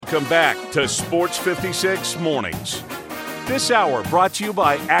Welcome back to Sports 56 Mornings. This hour brought to you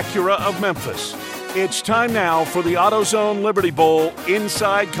by Acura of Memphis. It's time now for the AutoZone Liberty Bowl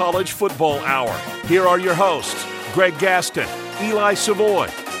Inside College Football Hour. Here are your hosts, Greg Gaston, Eli Savoy,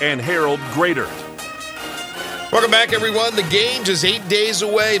 and Harold Graeter. Welcome back, everyone. The game just 8 days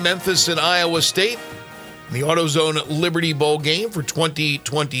away. Memphis and Iowa State. The AutoZone Liberty Bowl game for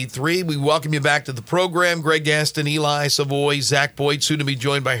 2023. We welcome you back to the program. Greg Gaston, Eli Savoy, Zach Boyd, soon to be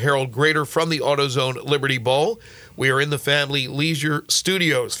joined by Harold Graeter from the AutoZone Liberty Bowl. We are in the Family Leisure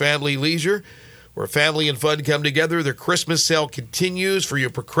Studios. Family Leisure, where family and fun come together. Their Christmas sale continues. For you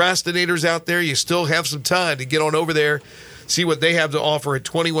procrastinators out there, you still have some time to get on over there, see what they have to offer at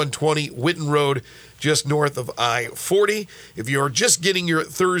 2120 Whitten Road, just north of I-40. If you're just getting your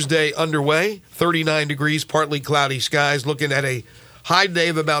Thursday underway, 39 degrees, partly cloudy skies, looking at a high day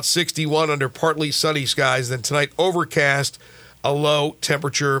of about 61 under partly sunny skies. Then tonight, overcast, a low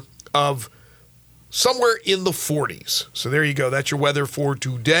temperature of somewhere in the 40s. So there you go. That's your weather for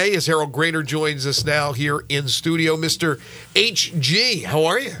today. As Harold Graeter joins us now here in studio. Mr. HG, how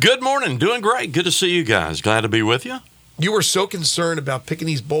are you? Good morning. Doing great. Good to see you guys. Glad to be with you. You were so concerned about picking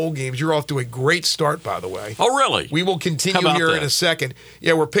these bowl games. You're off to a great start, by the way. Oh, really? We will continue here in a second.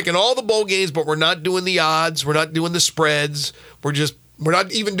 Yeah, we're picking all the bowl games, but we're not doing the odds. We're not doing the spreads. We're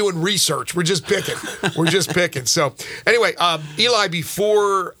not even doing research. We're just picking. We're just picking. So, anyway, Eli,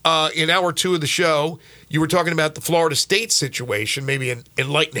 before in hour two of the show, you were talking about the Florida State situation. Maybe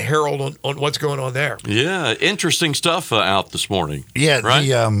enlighten Harold on what's going on there. Yeah, interesting stuff out this morning. Yeah,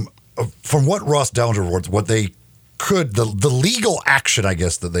 right? From what Ross Dellinger reports, what they could, the legal action, I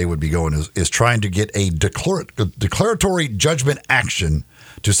guess, that they would be going is trying to get a declaratory judgment action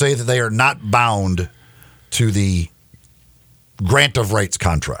to say that they are not bound to the grant of rights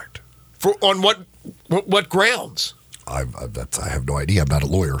contract. On what grounds? I have no idea. I'm not a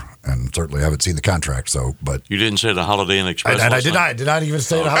lawyer, and certainly I haven't seen the contract. So, but you didn't say the Holiday Inn Express. And I did not even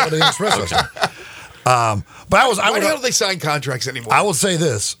say the Holiday Inn Express. But why don't they sign contracts anymore? I will say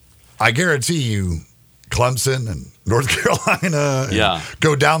this: I guarantee you, Clemson and North Carolina, and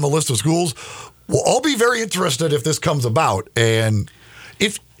go down the list of schools, will all be very interested if this comes about. And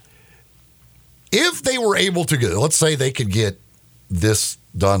if they were able to get, let's say they could get this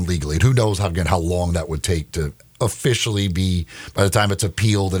done legally, and who knows how long that would take to officially be by the time it's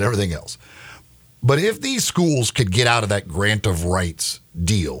appealed and everything else. But if these schools could get out of that grant of rights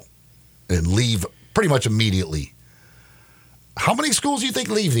deal and leave pretty much immediately, how many schools do you think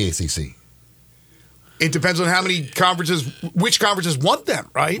leave the ACC? It depends on how many which conferences want them,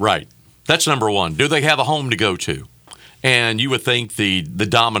 right? Right. That's number one. Do they have a home to go to? And you would think the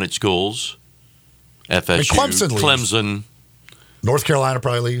dominant schools, FSU, Clemson. North Carolina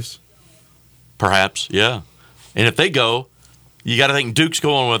probably leaves. Perhaps, yeah. And if they go, you got to think Duke's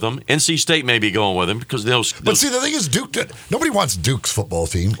going with them. NC State may be going with them because those. But see, the thing is, nobody wants Duke's football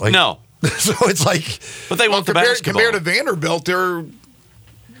team. No. So it's like. But they want the basketball. Compared to Vanderbilt, they're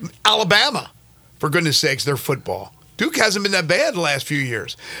Alabama. For goodness sakes, they're football. Duke hasn't been that bad the last few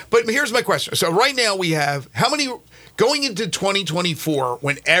years. But here's my question. So right now we have how many going into 2024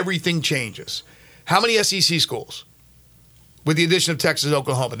 when everything changes? How many SEC schools? With the addition of Texas,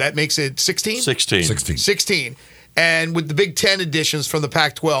 Oklahoma. That makes it 16? 16. And with the Big Ten additions from the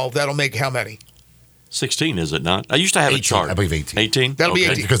Pac-12, that'll make how many? 16, is it not? I used to have 18, a chart. I believe 18. 18? That'll be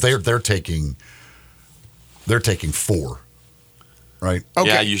 18. Because they're taking 4. Right? Okay.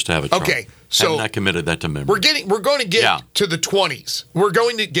 Yeah, I used to have a chart. Okay. So I committed that to memory. We're going to get to the 20s. We're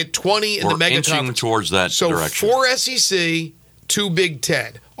going to get 20 in the mega inching conference. Towards that direction. So 4 SEC, 2 Big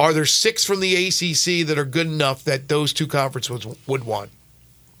Ten. Are there 6 from the ACC that are good enough that those 2 conferences would want?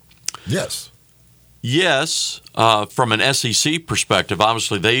 Yes. Yes. From an SEC perspective,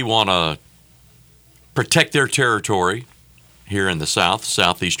 obviously they want to protect their territory here in the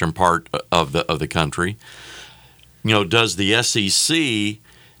southeastern part of the country. You know, does the SEC?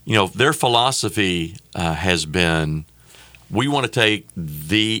 You know, their philosophy has been, we want to take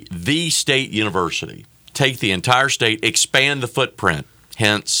the state university, take the entire state, expand the footprint.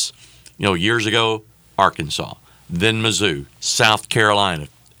 Hence, you know, years ago, Arkansas, then Mizzou, South Carolina,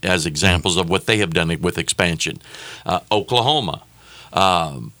 as examples of what they have done with expansion. Oklahoma,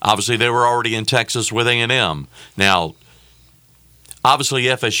 obviously they were already in Texas with A&M. Now, obviously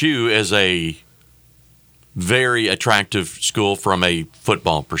FSU is a very attractive school from a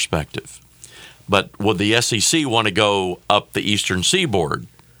football perspective. But would the SEC want to go up the eastern seaboard?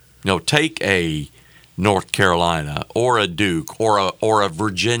 You know, take a North Carolina or a Duke or a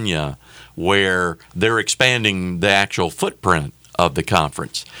Virginia where they're expanding the actual footprint of the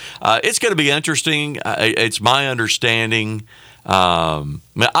conference. It's going to be interesting. It's my understanding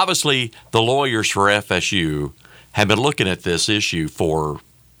Obviously, the lawyers for FSU have been looking at this issue for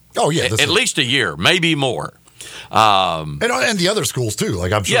at least a year, maybe more. And the other schools too.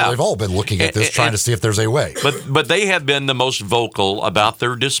 Like I'm sure they've all been looking at this, trying to see if there's a way. But they have been the most vocal about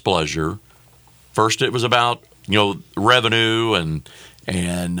their displeasure. First, it was about revenue and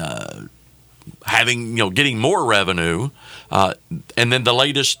having getting more revenue, and then the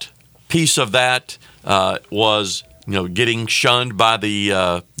latest piece of that was getting shunned by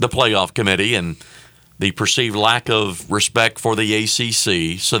the playoff committee and the perceived lack of respect for the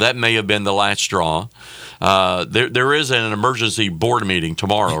ACC. So that may have been the last straw. There is an emergency board meeting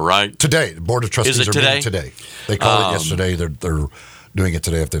tomorrow, right? Today, the Board of Trustees is it today? Meeting today. They called it yesterday. They're doing it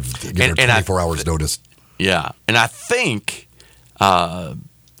today if they've given 24 hours notice. Yeah, and I think that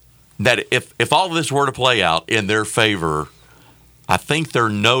if all of this were to play out in their favor, I think their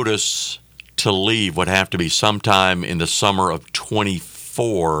notice to leave would have to be sometime in the summer of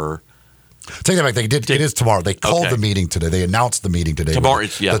 24. Take that back. It is tomorrow. They called the meeting today. They announced the meeting today. Tomorrow,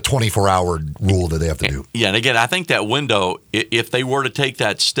 the 24-hour rule that they have to do. Yeah, and again, I think that window, if they were to take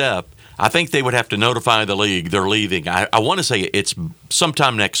that step, I think they would have to notify the league they're leaving. I want to say it's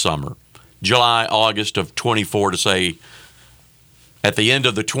sometime next summer, July, August of 24, to say at the end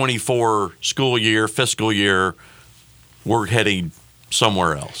of the 24 fiscal year, we're heading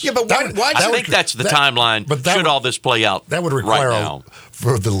somewhere else. Yeah, but why I think that's the timeline. But should all this play out, that would require right now.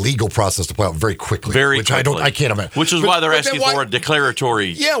 For the legal process to play out very quickly. I can't imagine. Which is why they're asking for a declaratory.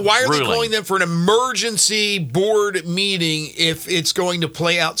 Yeah, why are ruling. they calling them for an emergency board meeting if it's going to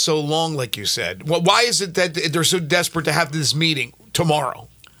play out so long, like you said? Well, why is it that they're so desperate to have this meeting tomorrow?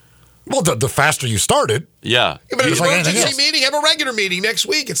 Well, the faster you start it. Yeah. But an emergency meeting, have a regular meeting next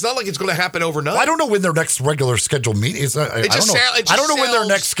week. It's not like it's going to happen overnight. Well, I don't know when their next regular scheduled meeting is. I don't know when their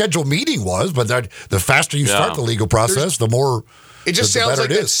next scheduled meeting was, but the faster you start the legal process, the more. It just sounds like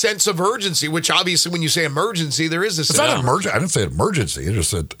that sense of urgency, which obviously when you say emergency, there is a sense. It's not an emergency. I didn't say emergency.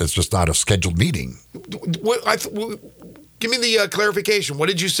 It's just not a scheduled meeting. Give me the clarification. What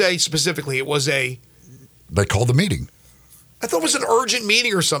did you say specifically? It was They called the meeting. I thought it was an urgent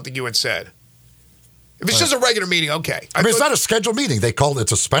meeting or something you had said. If it's just a regular meeting, okay. It's not a scheduled meeting. They called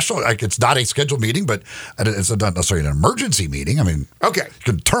it's a special. It's not a scheduled meeting, but it's not necessarily an emergency meeting. Okay. You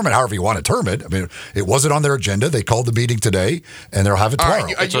can term it however you want to term it. It wasn't on their agenda. They called the meeting today, and they'll have it tomorrow.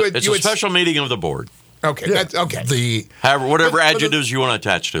 It's a special meeting of the board. Okay. Yeah, okay. Whatever adjectives you want to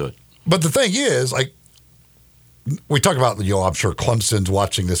attach to it. But the thing is, we talk about, I'm sure Clemson's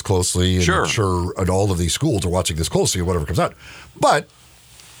watching this closely, and I'm sure all of these schools are watching this closely, or whatever comes out. But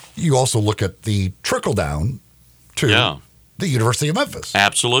you also look at the trickle down to the University of Memphis.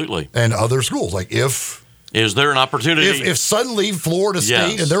 Absolutely. And other schools. Is there an opportunity? If suddenly Florida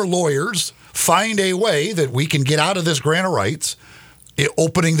State and their lawyers find a way that we can get out of this grant of rights,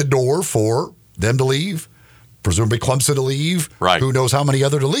 opening the door for them to leave, presumably Clemson to leave, who knows how many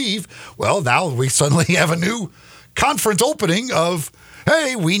other to leave, well, now we suddenly have a new conference opening of,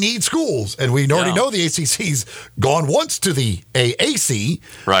 hey, we need schools. And we already know the ACC's gone once to the AAC.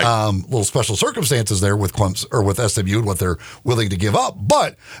 Right. Little special circumstances there with Clemson or with SMU and what they're willing to give up.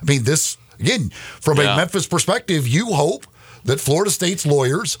 But, this, again, from a Memphis perspective, you hope that Florida State's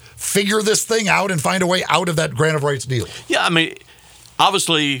lawyers figure this thing out and find a way out of that grant of rights deal. Yeah,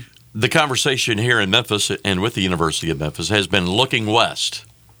 obviously the conversation here in Memphis and with the University of Memphis has been looking west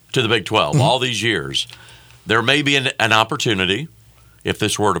to the Big 12 all these years. There may be an opportunity, if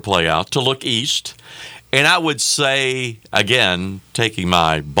this were to play out, to look east. And I would say, again, taking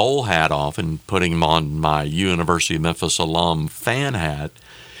my bowl hat off and putting on my University of Memphis alum fan hat,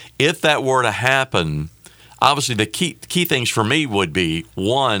 if that were to happen, obviously the key things for me would be,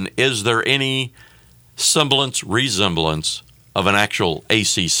 one, is there any resemblance of an actual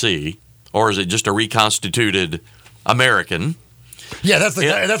ACC, or is it just a reconstituted American? Yeah, that's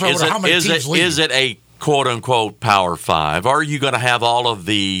how many teams leave. Is it a quote-unquote Power 5? Are you going to have all of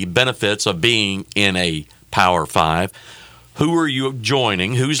the benefits of being in a Power 5? Who are you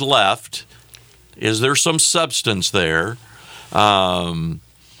joining? Who's left? Is there some substance there? Or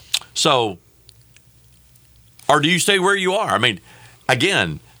do you stay where you are?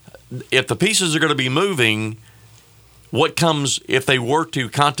 Again, if the pieces are going to be moving, what comes if they were to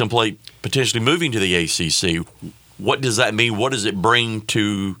contemplate potentially moving to the ACC? What does that mean? What does it bring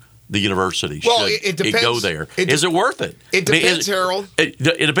to the university? Well, it depends. It go there. Is it worth it? It depends, Harold.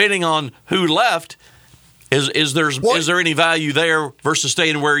 Depending on who left, is there any value there versus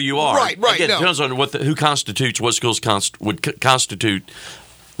staying where you are? Right. Again, it depends on who constitutes what schools would constitute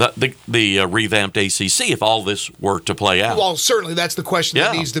the revamped ACC if all this were to play out? Well, certainly that's the question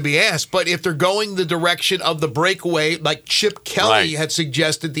that needs to be asked. But if they're going the direction of the breakaway, like Chip Kelly had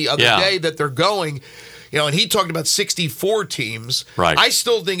suggested the other day that they're going, and he talked about 64 teams. Right. I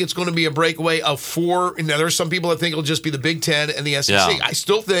still think it's going to be a breakaway of 4. Now, there's some people that think it'll just be the Big Ten and the SEC. Yeah. I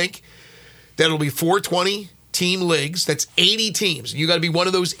still think that it'll be 420-team leagues. That's 80 teams. You got to be one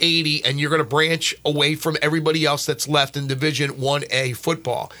of those 80, and you're going to branch away from everybody else that's left in Division 1A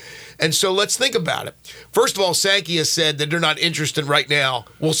football. And so let's think about it. First of all, Sankey has said that they're not interested right now.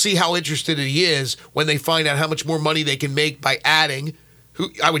 We'll see how interested he is when they find out how much more money they can make by adding,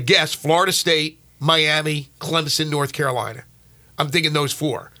 I would guess, Florida State, Miami, Clemson, North Carolina. I'm thinking those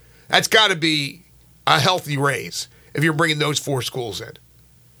 4. That's got to be a healthy raise if you're bringing those 4 schools in.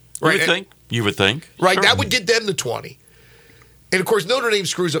 Right? You would think. Right, Sure. that would get them to 20. And, of course, Notre Dame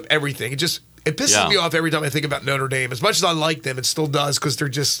screws up everything. It pisses me off every time I think about Notre Dame. As much as I like them, it still does because they're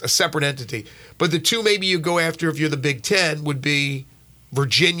just a separate entity. But the 2 maybe you go after if you're the Big Ten would be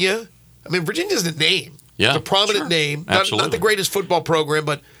Virginia. I mean, Virginia's a name. Yeah, it's a prominent name. Not the greatest football program,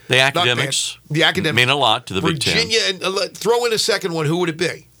 but the academics mean a lot to the Big Ten. Virginia, and throw in a second one. Who would it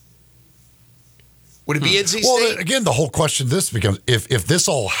be? Would it be NC State? Well, again, the whole question this becomes, if this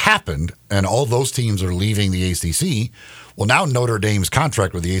all happened and all those teams are leaving the ACC, well, now Notre Dame's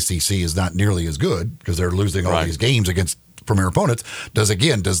contract with the ACC is not nearly as good because they're losing all these games against premier opponents. Does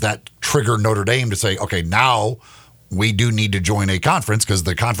that trigger Notre Dame to say, okay, now we do need to join a conference because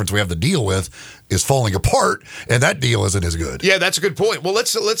the conference we have to deal with is falling apart and that deal isn't as good? Yeah, that's a good point. Well,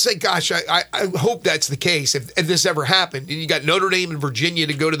 let's say, gosh, I hope that's the case. If this ever happened, and you got Notre Dame and Virginia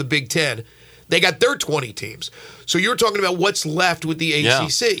to go to the Big Ten, they got their 20 teams. So you're talking about what's left with the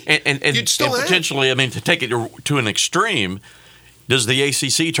ACC. And you'd still have potentially, I mean, to take it to an extreme, does the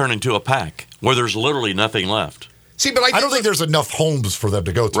ACC turn into a pack where there's literally nothing left? See, but I don't think there's enough homes for them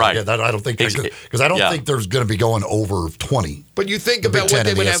to go to. Right. Yeah, I don't think because I don't think there's going to be going over 20. But you think about what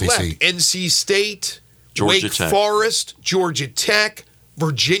they would have left: NC State, Georgia Wake Tech. Forest, Georgia Tech,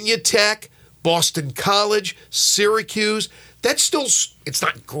 Virginia Tech, Boston College, Syracuse. That's still, it's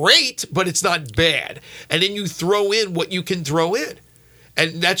not great, but it's not bad. And then you throw in what you can throw in.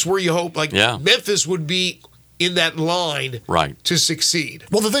 And that's where you hope, Memphis would be in that line to succeed.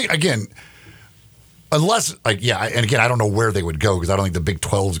 Well, the thing, again, unless, and again, I don't know where they would go because I don't think the Big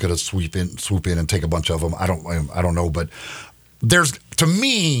 12 is going to swoop in and take a bunch of them. I don't know. But there's, to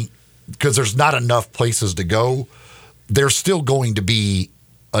me, because there's not enough places to go, there's still going to be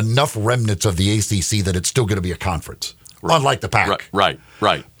enough remnants of the ACC that it's still going to be a conference. Right. Unlike the pack. Right.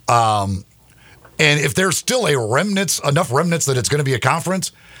 And if there's still enough remnants that it's going to be a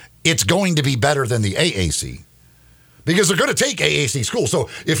conference, it's going to be better than the AAC. Because they're going to take AAC schools.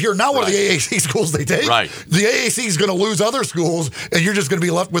 So if you're not one of the AAC schools they take, the AAC is going to lose other schools, and you're just going to be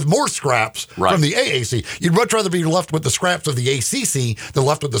left with more scraps from the AAC. You'd much rather be left with the scraps of the ACC than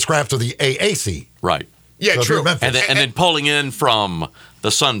left with the scraps of the AAC. Right. Yeah, so true. And then pulling in from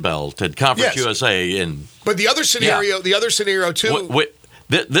the Sun Belt and Conference USA. But the other scenario too.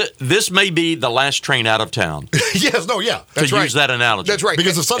 This may be the last train out of town. Yes, no, yeah. That's use that analogy. That's right.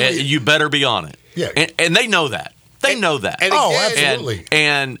 Because if somebody, you better be on it. Yeah. And they know that. They know that. And absolutely.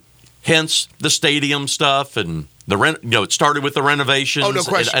 And hence the stadium stuff and it started with the renovations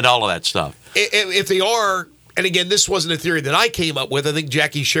and all of that stuff. If they are, and again, this wasn't a theory that I came up with. I think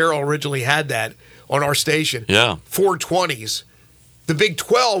Jackie Sherrill originally had that on our station. Yeah. 420s. The Big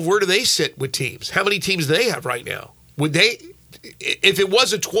 12, where do they sit with teams? How many teams do they have right now? Would they, if it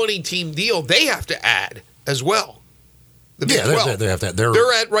was a 20-team deal, they have to add as well. The Big 12. They have to.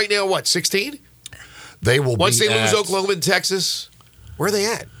 They're at right now, what, 16? They will Once be they lose Oklahoma and Texas, where are they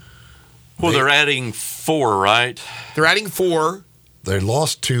at? Well, they're adding 4, right? They're adding 4. They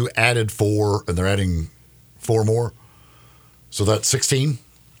lost 2, added 4, and they're adding 4 more. So that's 16?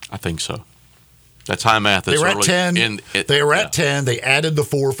 I think so. That's high math. They were at 10. They were at 10. They added the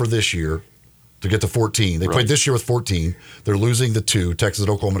 4 for this year to get to 14. They played this year with 14. They're losing the 2. Texas and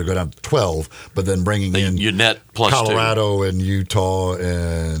Oklahoma to go down to 12, but then bringing in you net plus Colorado 2. and Utah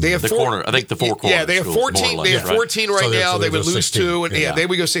and they have I think the 4 corners. Yeah, they have 14. They have 14 right now. They would lose 2, and they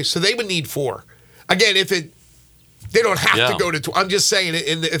would go 6. So they would need 4. Again, they don't have to go to. I'm just saying,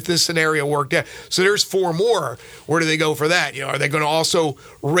 if this scenario worked out, so there's 4 more. Where do they go for that? Are they going to also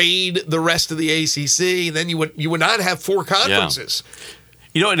raid the rest of the ACC? And then you would not have 4 conferences.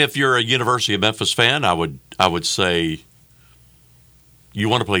 And if you're a University of Memphis fan, I would say you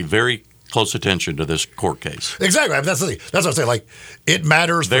want to pay very close attention to this court case. Exactly. That's what I'm saying. Like, it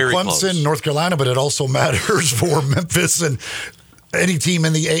matters for Clemson, North Carolina, but it also matters for Memphis and any team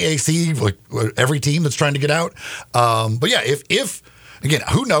in the AAC, like every team that's trying to get out. But yeah, if Again,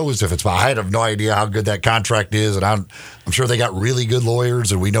 who knows if it's, I have no idea how good that contract is, and I'm sure they got really good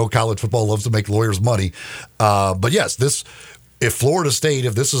lawyers, and we know college football loves to make lawyers money. But yes, if Florida State,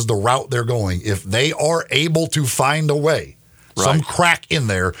 if this is the route they're going, if they are able to find a way, some crack in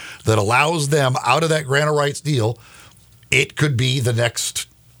there that allows them out of that grant of rights deal, it could be the next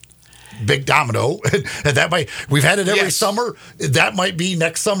big domino. And that might, we've had it every summer. That might be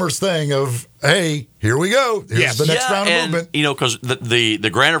next summer's thing of, hey, here we go. Here's the next round of movement. You know, because the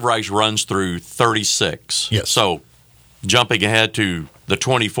grant of rights runs through 36. Yes. So jumping ahead to the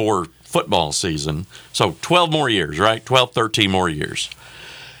 24 football season. So 12 more years, right? 12, 13 more years.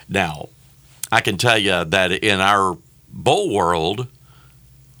 Now, I can tell you that in our bowl world,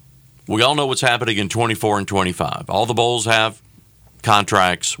 we all know what's happening in 24 and 25. All the bowls have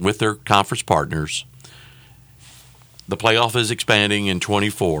contracts with their conference partners. The playoff is expanding in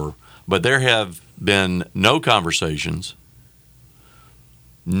 24, but there have been no conversations,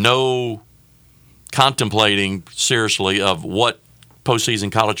 no contemplating seriously of what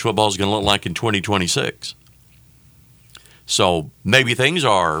postseason college football is going to look like in 2026. So maybe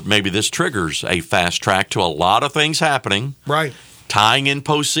this triggers a fast track to a lot of things happening. Right. Tying in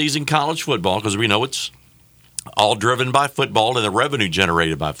postseason college football, because we know it's all driven by football and the revenue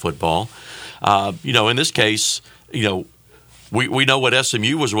generated by football. In this case, we know what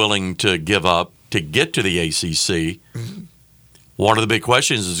SMU was willing to give up to get to the ACC. Mm-hmm. One of the big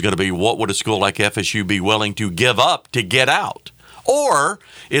questions is going to be, what would a school like FSU be willing to give up to get out? Or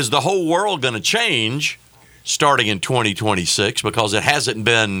is the whole world going to change starting in 2026 because it hasn't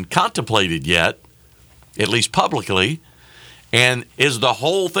been contemplated yet, at least publicly? And is the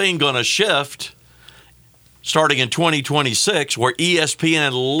whole thing going to shift starting in 2026 where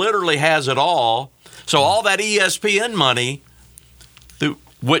ESPN literally has it all? So all that ESPN money,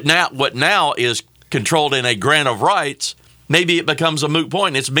 what now is controlled in a grant of rights, maybe it becomes a moot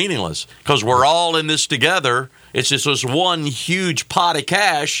point. It's meaningless because we're all in this together. It's just this one huge pot of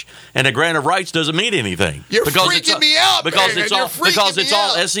cash, and a grant of rights doesn't mean anything. You're freaking me out, because it's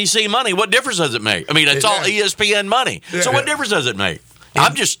all SEC money. What difference does it make? I mean, it's all ESPN money. Yeah. So what difference does it make?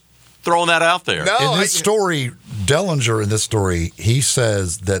 I'm just throwing that out there. In this story, Dellinger in this story, he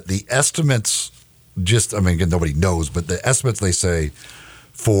says that the estimates again, nobody knows, but the estimates they say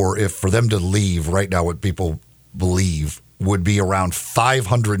for them to leave right now, what people believe would be around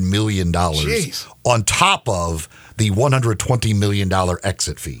 $500 million on top of the $120 million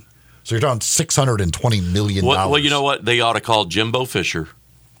exit fee. So you're talking $620 million. Well, you know what? They ought to call Jimbo Fisher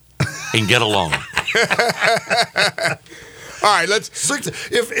and get along. All right,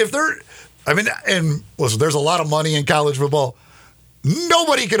 if they're, and listen, there's a lot of money in college football.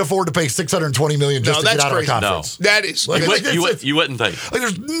 Nobody can afford to pay $620 million just to get out of a conference. No. That is you wouldn't think.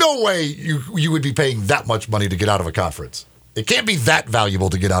 There's no way you would be paying that much money to get out of a conference. It can't be that valuable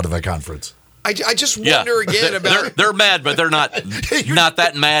to get out of a conference. I just wonder again about. They're mad, but they're not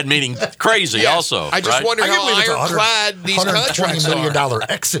that mad. Meaning crazy. Yes. Also, I just wonder how ironclad these contracts are. $120 million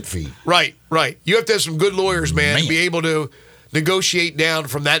exit fee. Right. You have to have some good lawyers, man, to be able to negotiate down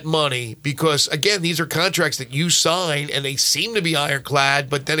from that money, because again, these are contracts that you sign and they seem to be ironclad,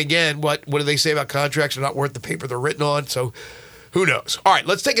 but then again, what do they say about contracts are not worth the paper they're written on? So who knows? All right,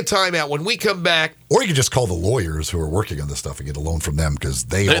 let's take a timeout. When we come back, or you can just call the lawyers who are working on this stuff and get a loan from them, because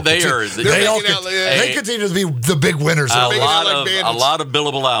they continue to be the big winners. A lot of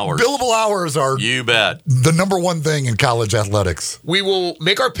billable hours. Billable hours are, you bet, the number one thing in college athletics. We will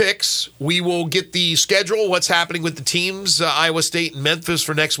make our picks. We will get the schedule, what's happening with the teams, Iowa State and Memphis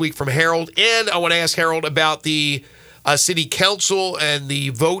for next week from Harold. And I want to ask Harold about the city council and the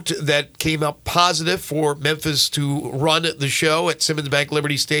vote that came up positive for Memphis to run the show at Simmons Bank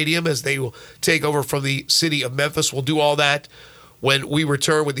Liberty Stadium as they will take over from the city of Memphis. We'll do all that when we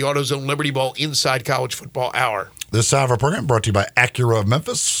return with the AutoZone Liberty Bowl Inside College Football Hour. This side of our program brought to you by Acura of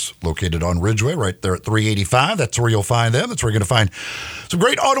Memphis, located on Ridgeway, right there at 385. That's where you'll find them. That's where you're going to find some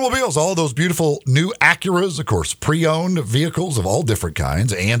great automobiles, all those beautiful new Acuras, of course, pre-owned vehicles of all different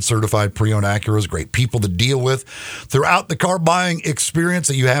kinds, and certified pre-owned Acuras, great people to deal with throughout the car buying experience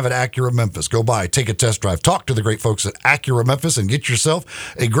that you have at Acura Memphis. Go by, take a test drive, talk to the great folks at Acura Memphis, and get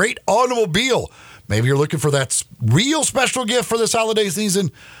yourself a great automobile. Maybe you're looking for that real special gift for this holiday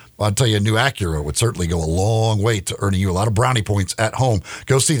season. I'll tell you, a new Acura would certainly go a long way to earning you a lot of brownie points at home.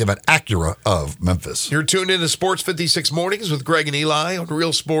 Go see them at Acura of Memphis. You're tuned in to Sports 56 Mornings with Greg and Eli on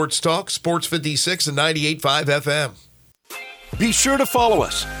Real Sports Talk, Sports 56 and 98.5 FM. Be sure to follow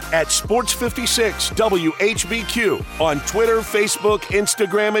us at Sports 56 WHBQ on Twitter, Facebook,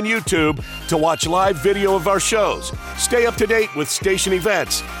 Instagram, and YouTube to watch live video of our shows, stay up to date with station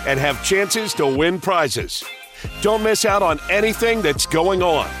events, and have chances to win prizes. Don't miss out on anything that's going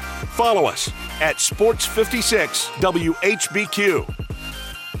on. Follow us at Sports 56 WHBQ.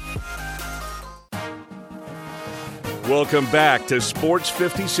 Welcome back to Sports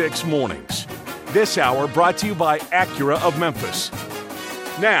 56 Mornings. This hour brought to you by Acura of Memphis.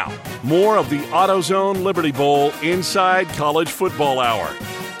 Now, more of the AutoZone Liberty Bowl Inside College Football Hour.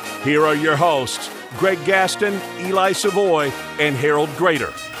 Here are your hosts, Greg Gaston, Eli Savoy, and Harold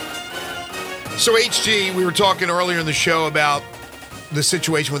Graeter. So, HG, we were talking earlier in the show about the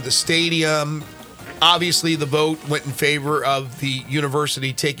situation with the stadium. Obviously, the vote went in favor of the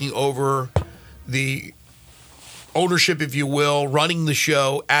university taking over the ownership, if you will, running the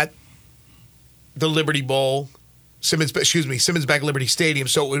show at the Liberty Bowl, Simmons Bank Liberty Stadium.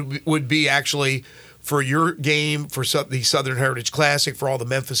 So it would be actually for your game, for the Southern Heritage Classic, for all the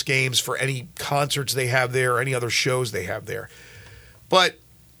Memphis games, for any concerts they have there, or any other shows they have there. But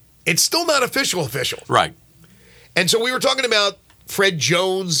it's still not official. Right. And so we were talking about Fred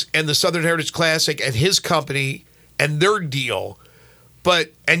Jones and the Southern Heritage Classic and his company and their deal.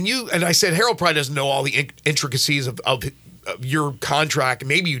 But, and I said, Harold probably doesn't know all the intricacies of your contract.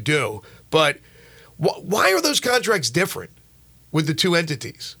 Maybe you do. But why are those contracts different with the two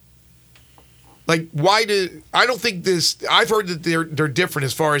entities? Like, I don't think I've heard that they're different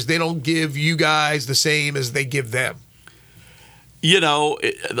as far as they don't give you guys the same as they give them. You know,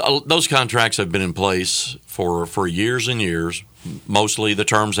 those contracts have been in place for years and years. Mostly the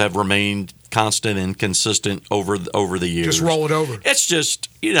terms have remained constant and consistent over the years. Just roll it over. It's just,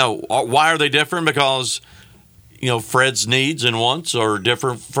 why are they different? Because, Fred's needs and wants are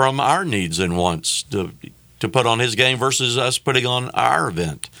different from our needs and wants to put on his game versus us putting on our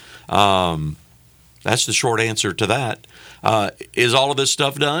event. That's the short answer to that. Is all of this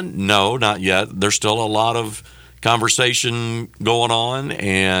stuff done? No, not yet. There's still a lot of conversation going on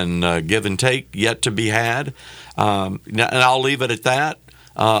and give and take yet to be had. And I'll leave it at that.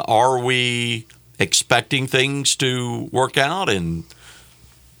 Are we expecting things to work out and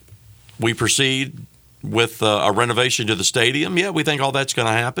we proceed with a renovation to the stadium? Yeah, we think all that's going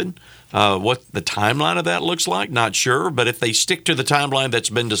to happen. What the timeline of that looks like, not sure. But if they stick to the timeline that's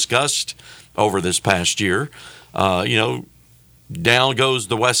been discussed over this past year, down goes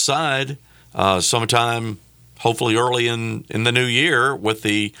the west side sometime, hopefully early in the new year, with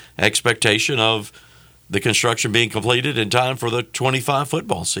the expectation of the construction being completed in time for the 25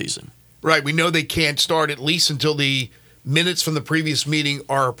 football season. Right. We know they can't start at least until the minutes from the previous meeting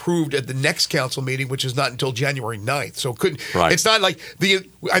are approved at the next council meeting, which is not until January 9th. So it's not like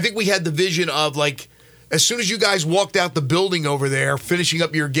I think we had the vision of like, as soon as you guys walked out the building over there, finishing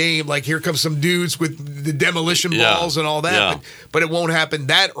up your game, like here comes some dudes with the demolition balls and all that. Yeah. But it won't happen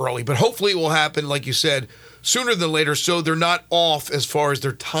that early. But hopefully it will happen, like you said, sooner than later, so they're not off as far as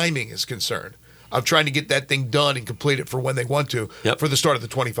their timing is concerned. I'm trying to get that thing done and complete it for when they want to for the start of the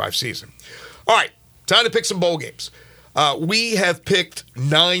 25 season. All right, time to pick some bowl games. We have picked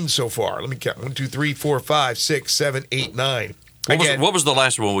 9 so far. Let me count. 1, 2, 3, 4, 5, 6, 7, 8, 9. What was the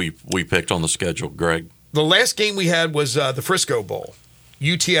last one we picked on the schedule, Greg? The last game we had was the Frisco Bowl,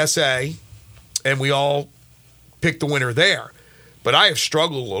 UTSA, and we all picked the winner there. But I have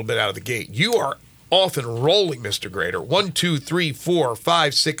struggled a little bit out of the gate. You are off and rolling, Mr. Graeter. 1, 2, 3, 4,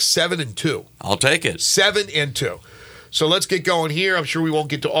 5, 6, 7, and 2. I'll take it. 7 and 2. So let's get going here. I'm sure we won't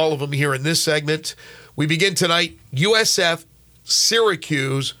get to all of them here in this segment. We begin tonight, USF,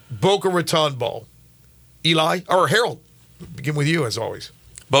 Syracuse, Boca Raton Bowl. Eli, or Harold, begin with you as always.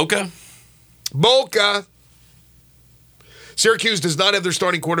 Boca. Syracuse does not have their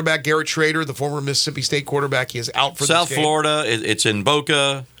starting quarterback, Garrett Schrader, the former Mississippi State quarterback. He is out for South this game. Florida. It's in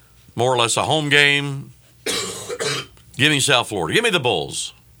Boca, more or less a home game. Give me South Florida. Give me the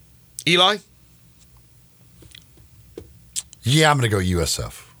Bulls. Eli? Yeah, I'm going to go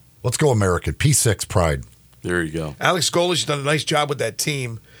USF. Let's go American. P6 pride. There you go. Alex Golich has done a nice job with that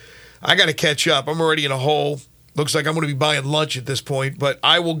team. I got to catch up. I'm already in a hole. Looks like I'm going to be buying lunch at this point, but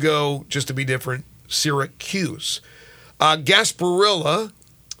I will go, just to be different, Syracuse. Gasparilla,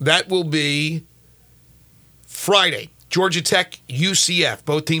 that will be Friday. Georgia Tech, UCF,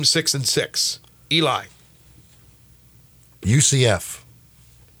 both teams 6-6. Eli. UCF.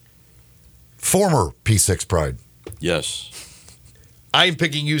 Former P6 pride. Yes. I am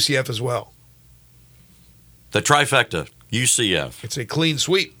picking UCF as well. The trifecta, UCF. It's a clean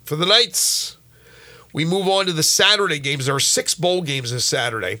sweep for the Knights. We move on to the Saturday games. There are 6 bowl games this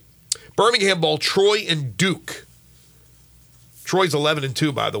Saturday. Birmingham Bowl, Troy and Duke. Troy's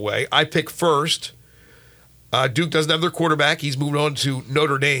 11-2, by the way. I pick first. Duke doesn't have their quarterback. He's moved on to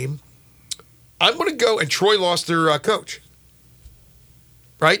Notre Dame. I'm going to go, and Troy lost their coach.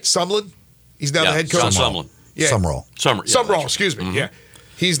 Right? Sumlin? He's now the head coach. Sumlin. Yeah. Summerall, excuse me. Mm-hmm. Yeah.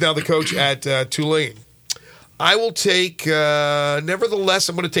 He's now the coach at Tulane. I will take, nevertheless,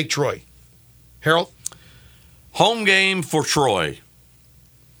 I'm going to take Troy. Harold? Home game for Troy.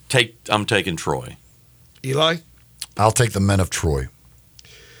 I'm taking Troy. Eli? I'll take the men of Troy.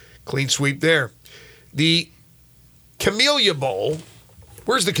 Clean sweep there. The Camellia Bowl.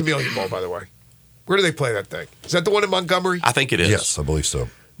 Where's the Camellia Bowl, by the way? Where do they play that thing? Is that the one in Montgomery? I think it is. Yes, I believe so.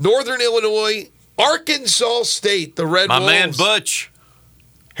 Northern Illinois, Arkansas State, the Red Wolves. My man Butch.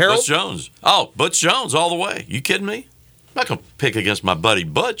 Harold? Butch Jones. Oh, Butch Jones all the way. You kidding me? I'm not going to pick against my buddy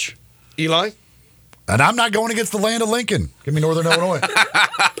Butch. Eli? And I'm not going against the land of Lincoln. Give me Northern Illinois.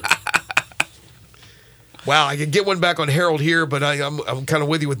 Wow, I can get one back on Harold here, but I'm kind of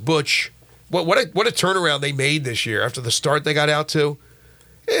with you with Butch. What a turnaround they made this year after the start they got out to.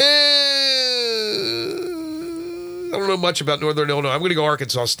 I don't know much about Northern Illinois. I'm going to go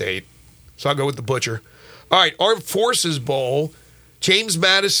Arkansas State, so I'll go with the Butcher. All right, Armed Forces Bowl, James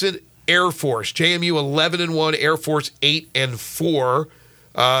Madison Air Force, JMU 11-1, Air Force 8-4.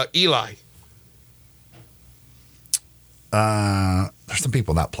 Eli. There's some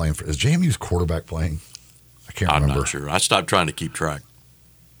people not playing for. Is JMU's quarterback playing? I can't remember. I'm not sure. I stopped trying to keep track.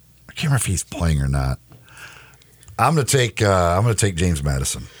 I can't remember if he's playing or not. I'm going to take James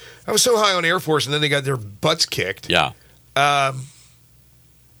Madison. I was so high on Air Force, and then they got their butts kicked. Yeah.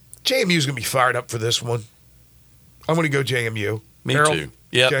 JMU's going to be fired up for this one. I'm going to go JMU. Me Harold? too.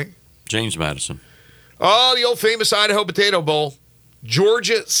 Yeah. Okay. James Madison. Oh, the old famous Idaho Potato Bowl.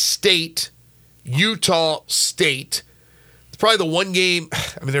 Georgia State, Utah State. It's probably the one game.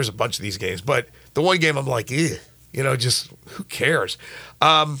 I mean, there's a bunch of these games, but the one game I'm like, just who cares?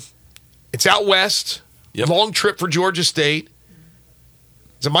 It's out west. Yep. Long trip for Georgia State.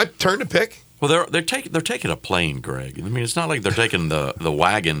 Is it my turn to pick? Well, they're taking a plane, Greg. I mean, it's not like they're taking the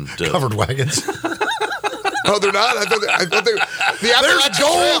wagon to covered wagons. Oh, they're not. I thought they there's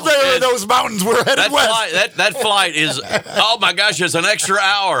gold there in those mountains. We're headed west. That flight is. Oh my gosh, it's an extra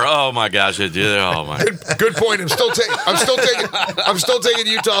hour. Oh my gosh, good point. I'm still taking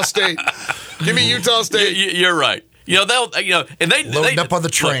Utah State. Give me Utah State. You're right. And they loading up on the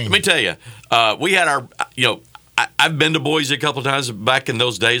train. Look, let me tell you, we had our. I've been to Boise a couple of times back in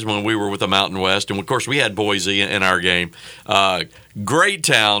those days when we were with the Mountain West, and of course we had Boise in our game. Great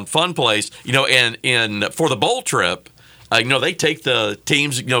town, fun place. And for the bowl trip, they take the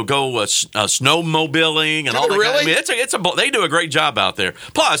teams, go snowmobiling and all that. Really? I mean, they do a great job out there.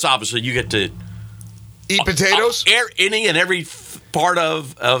 Plus, obviously, you get to eat potatoes. Any and every part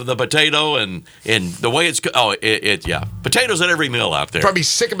of the potato and the way it's potatoes at every meal out there. Probably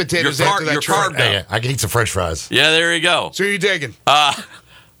sick of potatoes after that trip. Hey, I can eat some French fries. Yeah, there you go. So who are you taking?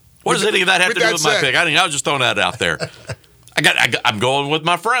 What does any of that have to do with my pick? I was just throwing that out there. I'm going with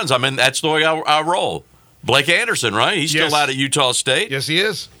my friends. I mean, that's the way I roll. Blake Anderson, right? He's still out at Utah State. Yes, he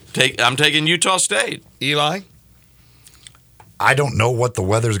is. I'm taking Utah State. Eli? I don't know what the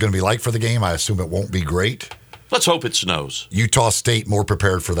weather's going to be like for the game. I assume it won't be great. Let's hope it snows. Utah State more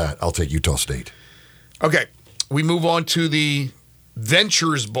prepared for that. I'll take Utah State. Okay. We move on to the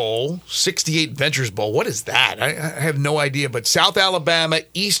Ventures Bowl, 68 Ventures Bowl. What is that? I have no idea. But South Alabama,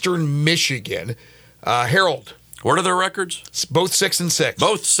 Eastern Michigan. Harold. What are their records? It's both 6-6.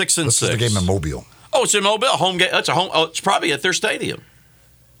 Both 6-6. This is the game in Mobile. Oh, it's in Mobile. Home game. That's a home. Oh, it's probably at their stadium.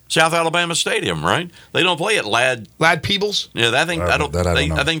 South Alabama Stadium, right? They don't play at Ladd Peebles? Yeah, I think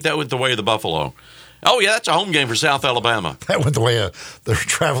that went the way of the Buffalo. Oh, yeah, that's a home game for South Alabama. That went the way they're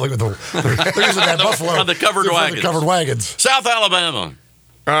traveling with they're using that Buffalo on the covered wagons. The covered wagons. South Alabama.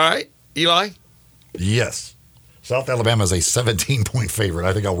 All right. Eli? Yes. South Alabama is a 17-point favorite.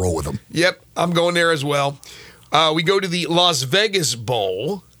 I think I'll roll with them. Yep, I'm going there as well. We go to the Las Vegas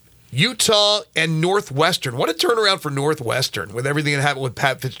Bowl. Utah and Northwestern. What a turnaround for Northwestern with everything that happened with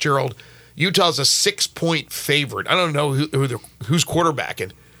Pat Fitzgerald. Utah's a 6-point favorite. I don't know who's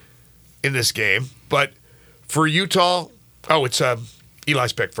quarterbacking in this game, but for Utah, it's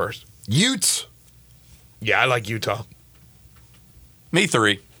Eli's pick first. Utes. Yeah, I like Utah. Me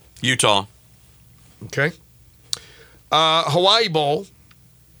 3. Utah. Okay. Hawaii Bowl.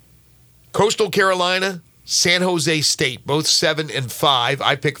 Coastal Carolina, San Jose State, both 7-5.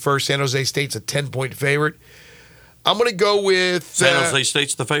 I pick first. San Jose State's a 10-point favorite. I'm going to go with... San Jose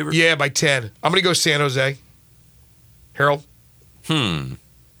State's the favorite? Yeah, by 10. I'm going to go San Jose. Harold?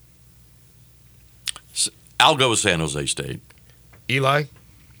 I'll go with San Jose State. Eli?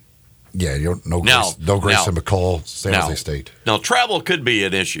 Yeah, no Grayson McCall, San Jose State. Now, travel could be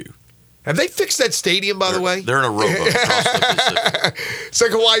an issue. Have they fixed that stadium, by the way? They're in a rowboat across the Pacific. It's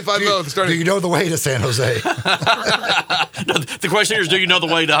like Hawaii Five-0. Do you know the way to San Jose? No, the question here is, do you know the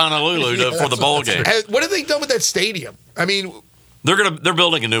way to Honolulu for the bowl game? What have they done with that stadium? I mean, they're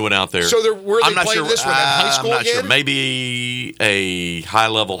building a new one out there. So where are they playing this one? At high school I'm not again? sure. Maybe a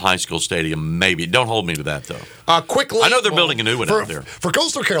high-level high school stadium. Maybe. Don't hold me to that, though. Quick lane I know they're ball. building a new one out there. For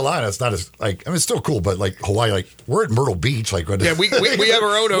Coastal Carolina, it's not as it's still cool, but like Hawaii, like we're at Myrtle Beach, like yeah, we have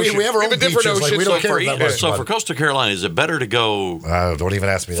our own ocean. We have our own a different beaches, ocean. like, we don't care that much. So for Coastal Carolina, is it better to go? Don't even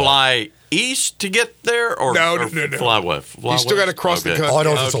ask me. Fly east to get there, or no. Fly west? You still got to cross the country. All I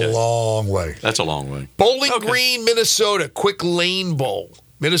know is it's a long way. That's a long way. Bowling Green, Minnesota, quick lane bowl.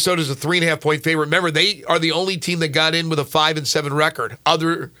 Minnesota's a 3.5-point favorite. Remember, they are the only team that got in with a 5-7 record.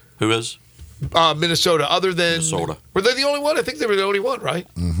 Who is? Minnesota. Other than Minnesota. Were they the only one? I think they were the only one, right?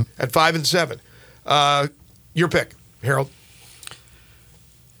 Mm-hmm. At 5-7. Your pick, Harold.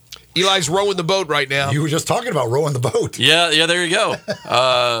 Eli's rowing the boat right now. You were just talking about rowing the boat. Yeah. There you go.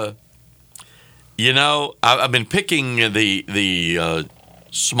 I've been picking the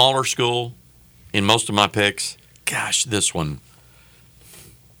smaller school in most of my picks. Gosh, this one.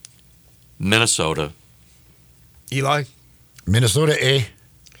 Minnesota. Eli? Minnesota, A.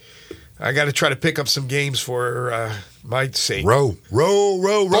 I got to try to pick up some games for my sake. Row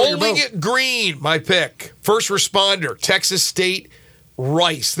your Bowling boat. Green, my pick. First responder, Texas State,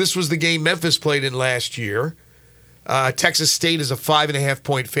 Rice. This was the game Memphis played in last year. Texas State is a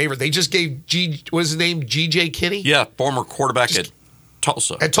 5.5-point favorite. They just gave, what is his name, G.J. Kinney? Yeah, former quarterback at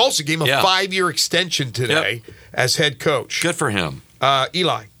Tulsa. At Tulsa, gave him a 5-year extension today as head coach. Good for him.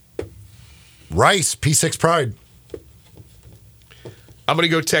 Eli? Rice, P6 Pride. I'm going to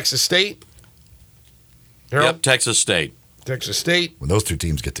go Texas State. Harold? Yep, Texas State. Texas State. When those two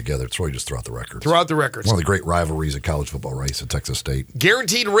teams get together, it's really just throughout the records. Throughout the records. One of the great rivalries of college football, Rice and Texas State.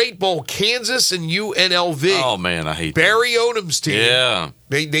 Guaranteed Rate Bowl, Kansas and UNLV. Oh, man, I hate Barry Odom's team. Yeah.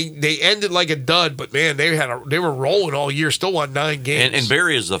 They ended like a dud, but, man, they were rolling all year, still won 9 games. And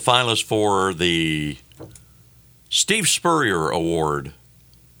Barry is the finalist for the Steve Spurrier Award.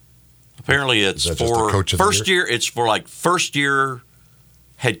 Apparently, it's for first year. It's for like first year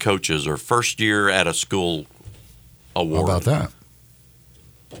head coaches or first year at a school award. How about that?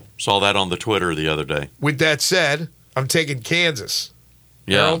 Saw that on the Twitter the other day. With that said, I'm taking Kansas.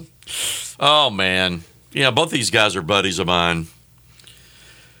 Yeah. Harold? Oh man. Yeah, both these guys are buddies of mine.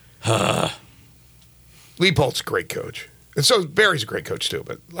 Leipold's a great coach, and so Barry's a great coach too.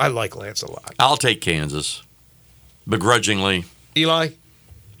 But I like Lance a lot. I'll take Kansas, begrudgingly. Eli?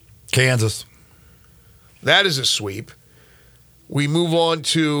 Kansas. That is a sweep. We move on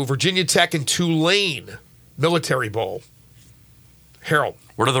to Virginia Tech and Tulane Military Bowl. Harold.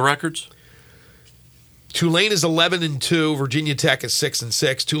 What are the records? Tulane is 11-2. Virginia Tech is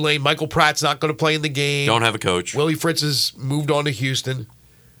 6-6. Tulane, Michael Pratt's not going to play in the game. Don't have a coach. Willie Fritz has moved on to Houston.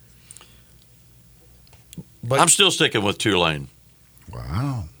 But I'm still sticking with Tulane.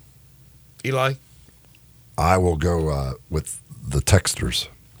 Wow. Eli? I will go with the Texters.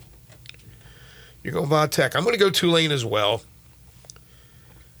 You're going Von Tech. I'm going to go Tulane as well.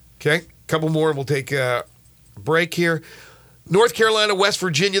 Okay, a couple more and we'll take a break here. North Carolina, West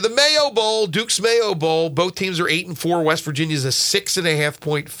Virginia, the Mayo Bowl, Duke's Mayo Bowl. Both teams are 8-4. West Virginia is a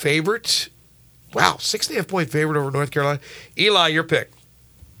 6.5-point favorite. Wow, 6.5-point favorite over North Carolina. Eli, your pick.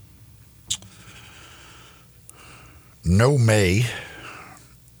 No May.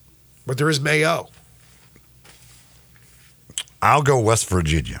 But there is Mayo. I'll go West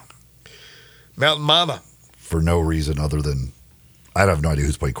Virginia. Mountain Mama. For no reason other than I have no idea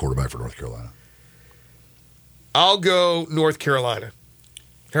who's playing quarterback for North Carolina. I'll go North Carolina.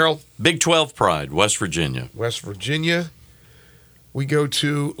 Harold? Big 12 pride, West Virginia. West Virginia. We go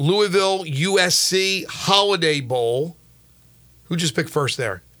to Louisville, USC, Holiday Bowl. Who just picked first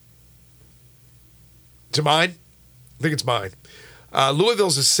there? Is it mine? I think it's mine.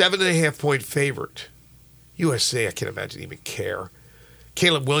 Louisville's a 7.5-point favorite. USC, I can't imagine even care.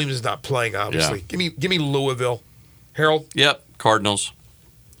 Caleb Williams is not playing, obviously. Yeah. Give me Louisville. Harold? Yep, Cardinals.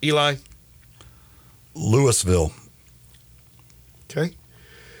 Eli? Louisville. Okay.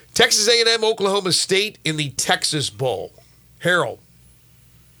 Texas A&M, Oklahoma State in the Texas Bowl. Harold?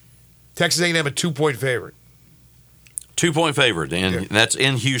 Texas A&M a 2-point favorite. 2-point favorite, and that's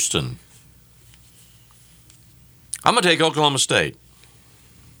in Houston. I'm going to take Oklahoma State.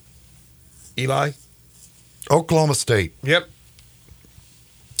 Eli? Oklahoma State. Yep.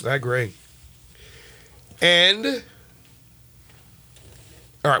 I agree. And,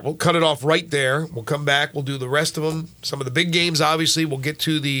 all right, we'll cut it off right there. We'll come back. We'll do the rest of them. Some of the big games, obviously. We'll get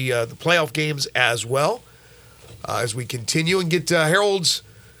to the playoff games as well as we continue and get Harold's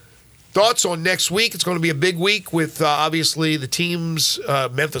Thoughts on next week? It's going to be a big week with obviously the teams,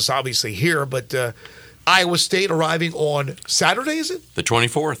 Memphis obviously here, but Iowa State arriving on Saturday, is it? The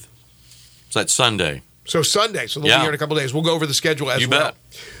 24th. It's that Sunday. So Sunday. So they'll be here in a couple of days. We'll go over the schedule as well. Bet.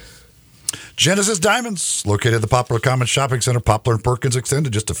 Genesis Diamonds, located at the Poplar Commons Shopping Center, Poplar and Perkins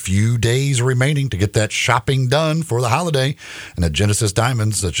Extended. Just a few days remaining to get that shopping done for the holiday. And at Genesis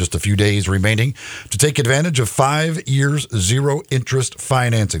Diamonds, that's just a few days remaining to take advantage of 5 years, 0 interest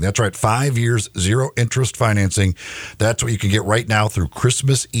financing. That's right, 5 years, 0 interest financing. That's what you can get right now through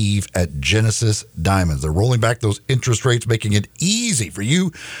Christmas Eve at Genesis Diamonds. They're rolling back those interest rates, making it easy for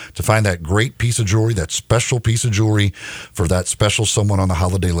you to find that great piece of jewelry, that special piece of jewelry for that special someone on the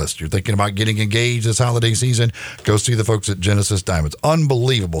holiday list. You're thinking about getting engaged this holiday season, go see the folks at Genesis Diamonds.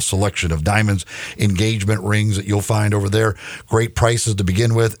 Unbelievable selection of diamonds, engagement rings that you'll find over there. Great prices to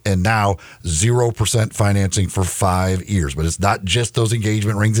begin with, and now 0% financing for 5 years. But it's not just those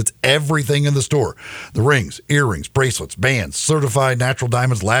engagement rings, it's everything in the store. The rings, earrings, bracelets, bands, certified natural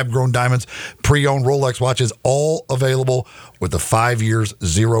diamonds, lab-grown diamonds, pre-owned Rolex watches, all available with the 5 years,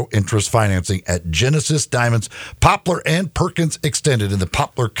 0 interest financing at Genesis Diamonds, Poplar and Perkins Extended in the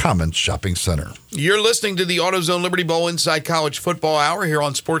Poplar Commons Shopping Center. You're listening to the AutoZone Liberty Bowl Inside College Football Hour here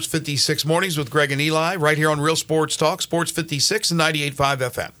on Sports 56 Mornings with Greg and Eli, right here on Real Sports Talk, Sports 56 and 98.5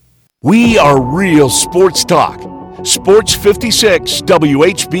 FM. We are Real Sports Talk. Sports 56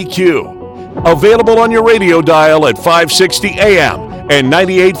 WHBQ. Available on your radio dial at 560 AM and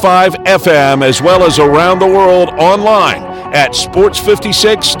 98.5 FM, as well as around the world online at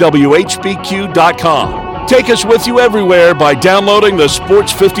sports56whbq.com. Take us with you everywhere by downloading the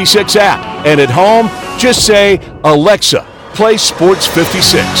Sports 56 app. And at home, just say, Alexa, play Sports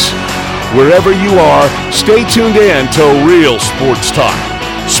 56. Wherever you are, stay tuned in to Real Sports Talk.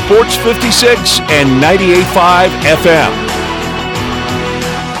 Sports 56 and 98.5 FM.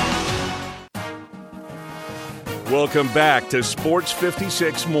 Welcome back to Sports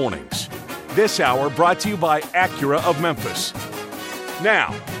 56 Mornings. This hour brought to you by Acura of Memphis.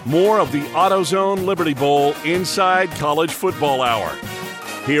 Now, more of the AutoZone Liberty Bowl Inside College Football Hour.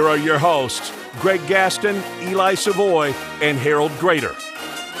 Here are your hosts, Greg Gaston, Eli Savoy, and Harold Graeter.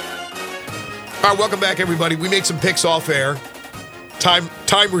 All right, welcome back, everybody. We made some picks off air. Time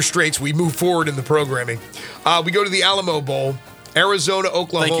restraints. We move forward in the programming. We go to the Alamo Bowl, Arizona,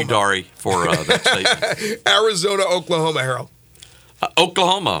 Oklahoma. Thank you, Dari, for that statement. Arizona, Oklahoma, Harold.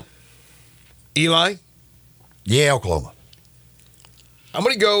 Oklahoma. Eli? Yeah, Oklahoma. I'm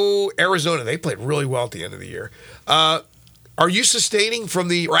going to go Arizona. They played really well at the end of the year. Are you abstaining,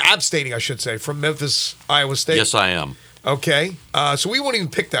 I should say, from Memphis, Iowa State? Yes, I am. Okay. So we won't even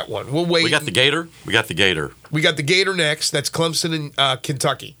pick that one. We'll wait. We got the Gator. We got the Gator next. That's Clemson and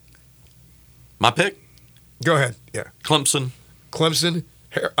Kentucky. My pick? Go ahead. Yeah. Clemson. Eli.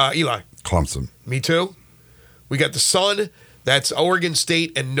 Clemson. Me too. We got the Sun. That's Oregon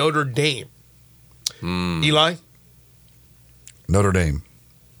State and Notre Dame. Eli? Notre Dame.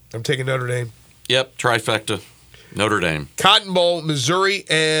 I'm taking Notre Dame. Yep, trifecta. Notre Dame. Cotton Bowl, Missouri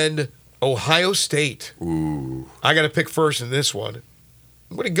and Ohio State. Ooh. I got to pick first in this one.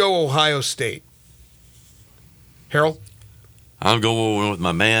 I'm going to go Ohio State. Harold? I'm going with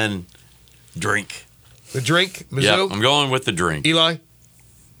my man, Drink. The Drink? Mizzou? Yep, I'm going with the Drink. Eli?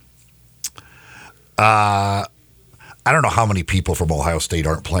 I don't know how many people from Ohio State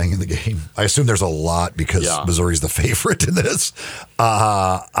aren't playing in the game. I assume there's a lot because Missouri's the favorite in this.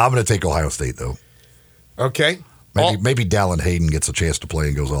 I'm going to take Ohio State, though. Okay. Maybe Dallin Hayden gets a chance to play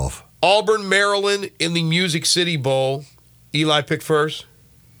and goes off. Auburn, Maryland in the Music City Bowl. Eli, pick first.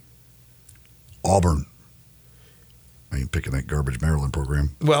 Auburn. I ain't picking that garbage Maryland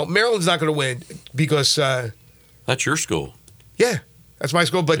program. Well, Maryland's not going to win because... that's your school. Yeah, that's my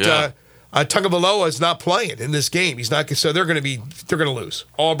school. But Tagovailoa is not playing in this game. He's not. So they're going to lose.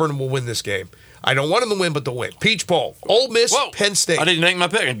 Auburn will win this game. I don't want them to win, but they'll win. Peach Bowl. Ole Miss, Penn State. I didn't make my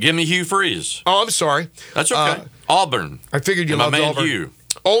pick. Give me Hugh Freeze. Oh, I'm sorry. That's okay. Auburn. I figured you loved Auburn. Hugh.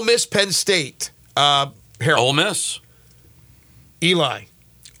 Ole Miss, Penn State. Harold. Ole Miss. Eli.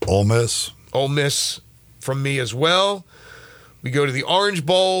 Ole Miss. Ole Miss from me as well. We go to the Orange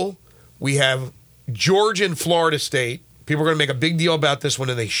Bowl. We have Georgia and Florida State. People are going to make a big deal about this one,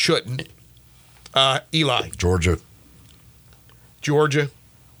 and they shouldn't. Eli. Georgia.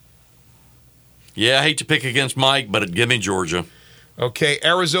 Yeah, I hate to pick against Mike, but give me Georgia. Okay,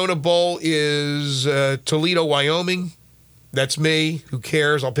 Arizona Bowl is Toledo, Wyoming. That's me. Who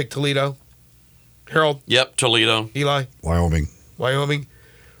cares? I'll pick Toledo. Harold? Yep, Toledo. Eli? Wyoming.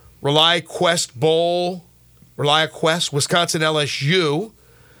 ReliaQuest Bowl. ReliaQuest, Wisconsin, LSU.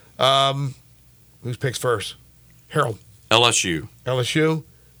 Who picks first? Harold. LSU.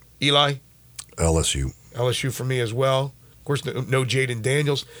 Eli? LSU. LSU for me as well. Of course, no Jaden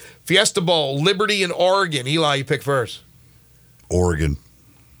Daniels. Fiesta Bowl, Liberty and Oregon. Eli, you pick first. Oregon.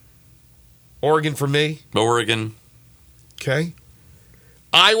 Oregon for me. Oregon. Okay.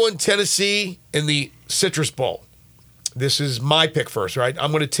 Iowa and Tennessee in the Citrus Bowl. This is my pick first, right?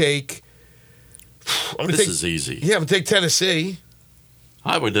 I'm going to take. This is easy. Yeah, I'm going to take Tennessee.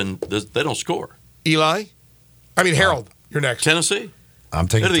 Iowa didn't. They don't score. Eli? Harold, you're next. Tennessee. I'm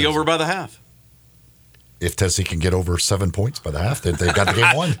taking They're the Tennessee. over by the half. If Tennessee can get over 7 points by the half, then they've got the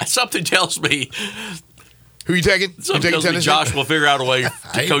game won. Something tells me. Who are you taking? Something tells me Josh will figure out a way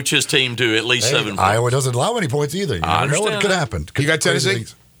to coach his team to at least 7 points. Iowa doesn't allow any points either. You never know what could happen. You got Tennessee?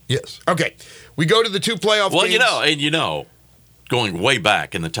 Yes. Okay. We go to the 2 playoff games. Well, going way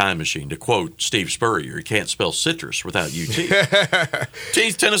back in the time machine, to quote Steve Spurrier, you can't spell citrus without UT.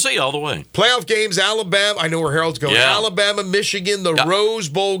 Tennessee all the way. Playoff games, Alabama. I know where Harold's going. Yeah. Alabama, Michigan, the Rose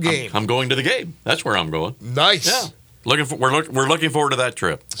Bowl game. I'm going to the game. That's where I'm going. Nice. Yeah. We're looking forward to that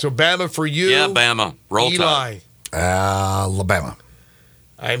trip. So Bama for you. Yeah, Bama. Roll Tide. Alabama.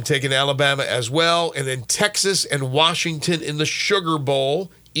 I'm taking Alabama as well. And then Texas and Washington in the Sugar Bowl.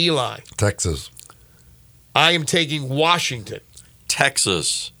 Eli. Texas. I am taking Washington.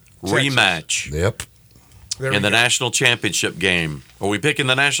 Texas. Rematch. Yep. In the national championship game. Are we picking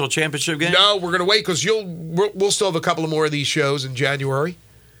the national championship game? No, we're going to wait because we'll still have a couple of more of these shows in January.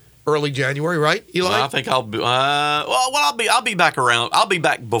 Early January, right, Eli? Well, I think I'll be. I'll be back around. I'll be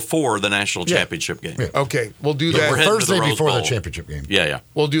back before the national championship game. Yeah. Okay, we'll do that Thursday the before Bowl. the championship game. Yeah.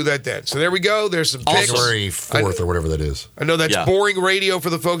 We'll do that then. So there we go. There's some picks. January 4th or whatever that is. I know that's boring radio for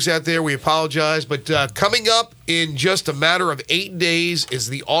the folks out there. We apologize, but coming up in just a matter of 8 days is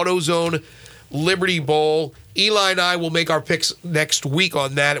the AutoZone Liberty Bowl. Eli and I will make our picks next week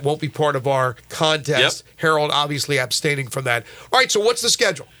on that. It won't be part of our contest. Yep. Harold obviously abstaining from that. All right. So what's the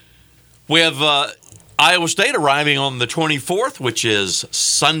schedule? We have Iowa State arriving on the 24th, which is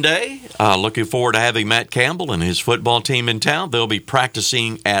Sunday. Looking forward to having Matt Campbell and his football team in town. They'll be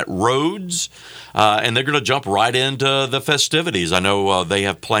practicing at Rhodes, and they're going to jump right into the festivities. I know they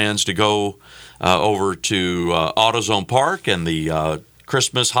have plans to go over to AutoZone Park and the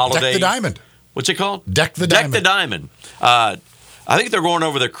Christmas holiday. Deck the Diamond. What's it called? Deck the Diamond. Deck the Diamond. I think they're going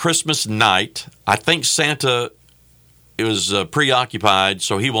over the Christmas night. I think Santa was preoccupied,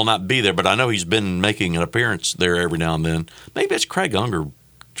 so he will not be there. But I know he's been making an appearance there every now and then. Maybe it's Craig Unger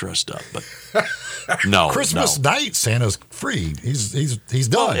dressed up, but no. Christmas night, Santa's free. He's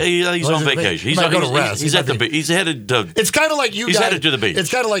done. Well, he's on vacation. He's going to rest. He's at the beach. He's headed to. It's kind of like you. He's guys, headed to the beach. It's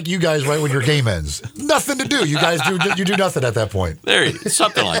kind of like you guys, right when your game ends. Nothing to do. You guys do nothing at that point.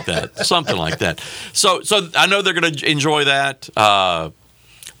 Something like that. So I know they're going to enjoy that.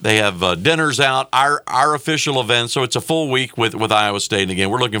 They have dinners out, our official event, so it's a full week with Iowa State. And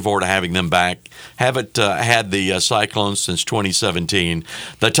again, we're looking forward to having them back. Haven't had the Cyclones since 2017.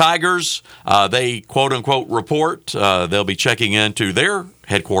 The Tigers, they quote-unquote report. They'll be checking into their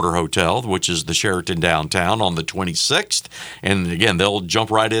headquarter hotel, which is the Sheraton downtown, on the 26th. And again, they'll jump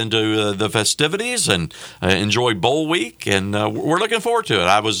right into the festivities and enjoy bowl week. And we're looking forward to it.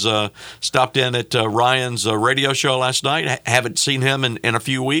 I was stopped in at Ryan's radio show last night. Haven't seen him in a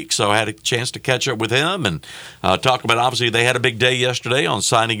few weeks, so I had a chance to catch up with him and talk about, obviously, they had a big day yesterday on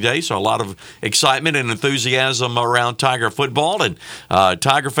signing day, so a lot of excitement and enthusiasm around Tiger football. And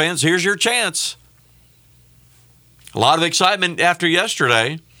Tiger fans, here's your chance. A lot of excitement after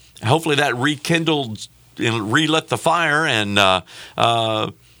yesterday. Hopefully that rekindled and relit the fire. And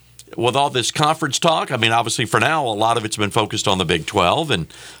with all this conference talk, I mean, obviously for now, a lot of it's been focused on the Big 12. And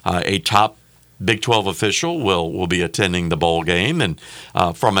a top Big 12 official will be attending the bowl game. And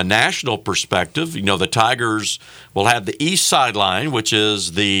from a national perspective, the Tigers will have the east sideline, which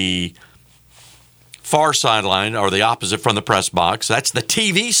is the far sideline, or the opposite from the press box. That's the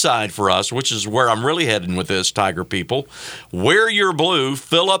TV side for us, which is where I'm really heading with this, Tiger people. Wear your blue,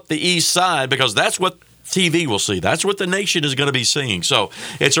 fill up the east side, because that's what TV will see. That's what the nation is going to be seeing. So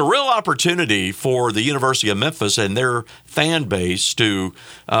it's a real opportunity for the University of Memphis and their fan base to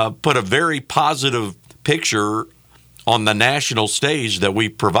put a very positive picture on the national stage that we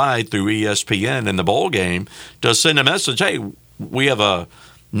provide through ESPN in the bowl game, to send a message, hey, we have a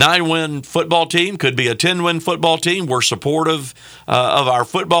 9-win football team, could be a 10-win football team. We're supportive of our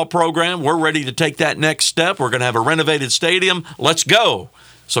football program. We're ready to take that next step. We're going to have a renovated stadium. Let's go.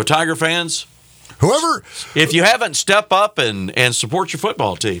 So, Tiger fans, if you haven't, step up and support your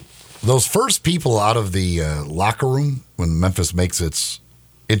football team. Those first people out of the locker room when Memphis makes its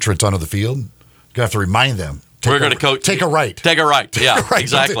entrance onto the field, you have to remind them. We're going to coach. Take a right. Take a right. Yeah, right.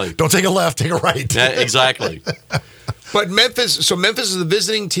 Exactly. Don't take a left. Take a right. Yeah, exactly. But Memphis is the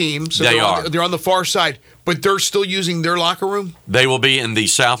visiting team. So they're on the far side, but they're still using their locker room? They will be in the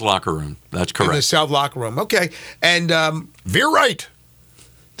south locker room. That's correct. In the south locker room. Okay. And veer right.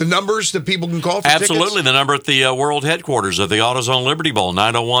 The numbers that people can call for Absolutely. tickets? The number at the world headquarters of the AutoZone Liberty Bowl,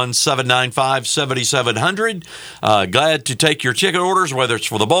 901-795-7700. Glad to take your ticket orders, whether it's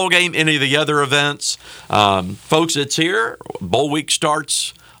for the bowl game, any of the other events. Folks, it's here. Bowl week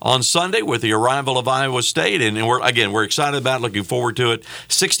starts on Sunday with the arrival of Iowa State, and we're excited about it, looking forward to it.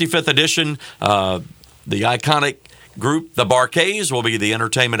 65th edition, the iconic group, the Barquets, will be the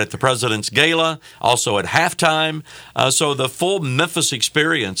entertainment at the President's Gala, also at halftime. So the full Memphis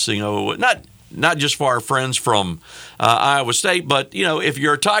experience, not just for our friends from Iowa State, but, if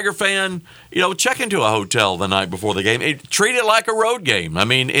you're a Tiger fan, check into a hotel the night before the game. Treat it like a road game. I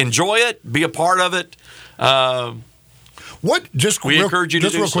mean, enjoy it, be a part of it. We encourage you to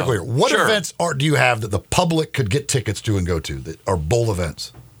do real quickly. So. What events do you have that the public could get tickets to and go to that are bowl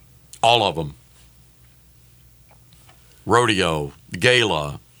events? All of them. Rodeo,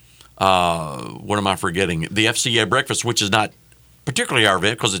 Gala, what am I forgetting? The FCA breakfast, which is not particularly our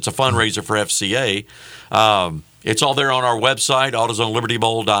event because it's a fundraiser for FCA. It's all there on our website,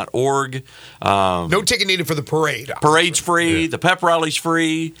 AutoZoneLibertyBowl.org. No ticket needed for the parade. Parade's free. Yeah. The pep rally's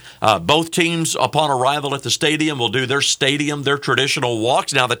free. Both teams, upon arrival at the stadium, will do their traditional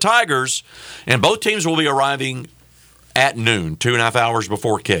walks. Now, the Tigers, and both teams will be arriving at noon, 2.5 hours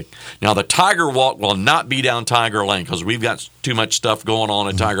before kick. Now, the Tiger Walk will not be down Tiger Lane because we've got too much stuff going on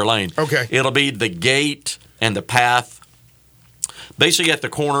at Tiger Lane. Okay. It'll be the gate and the path, basically at the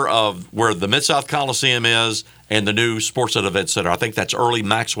corner of where the Mid-South Coliseum is and the new Sports and Event Center. I think that's Early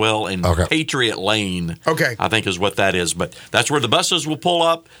Maxwell and Patriot Lane. Okay. I think is what that is. But that's where the buses will pull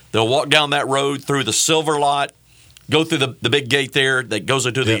up. They'll walk down that road through the Silver Lot, go through the big gate there that goes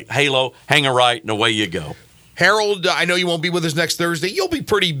into the Halo, hang a right, and away you go. Harold, I know you won't be with us next Thursday. You'll be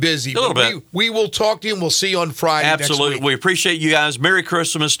pretty busy. A little bit. We will talk to you, and we'll see you on Friday Absolutely. next week. We appreciate you guys. Merry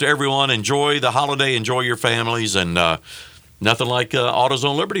Christmas to everyone. Enjoy the holiday. Enjoy your families. And nothing like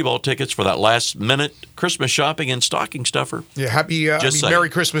AutoZone Liberty Bowl tickets for that last-minute Christmas shopping and stocking stuffer. Yeah, Merry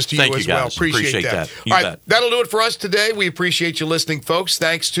Christmas to you as well. Appreciate that. You All bet. right, that'll do it for us today. We appreciate you listening, folks.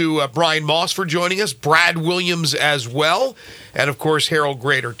 Thanks to Brian Moss for joining us, Brad Williams as well, and, of course, Harold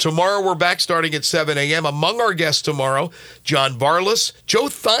Graeter. Tomorrow we're back starting at 7 a.m. Among our guests tomorrow, John Varlas. Joe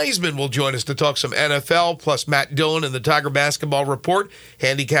Theismann will join us to talk some NFL, plus Matt Dillon and the Tiger Basketball Report.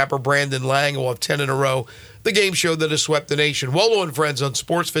 Handicapper Brandon Lang will have 10 in a row. The game show that has swept the nation. Wolo and Friends on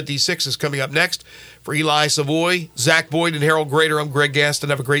Sports 56 is coming up next. For Eli Savoy, Zach Boyd, and Harold Graeter, I'm Greg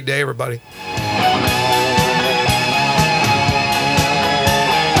Gaston. Have a great day, everybody.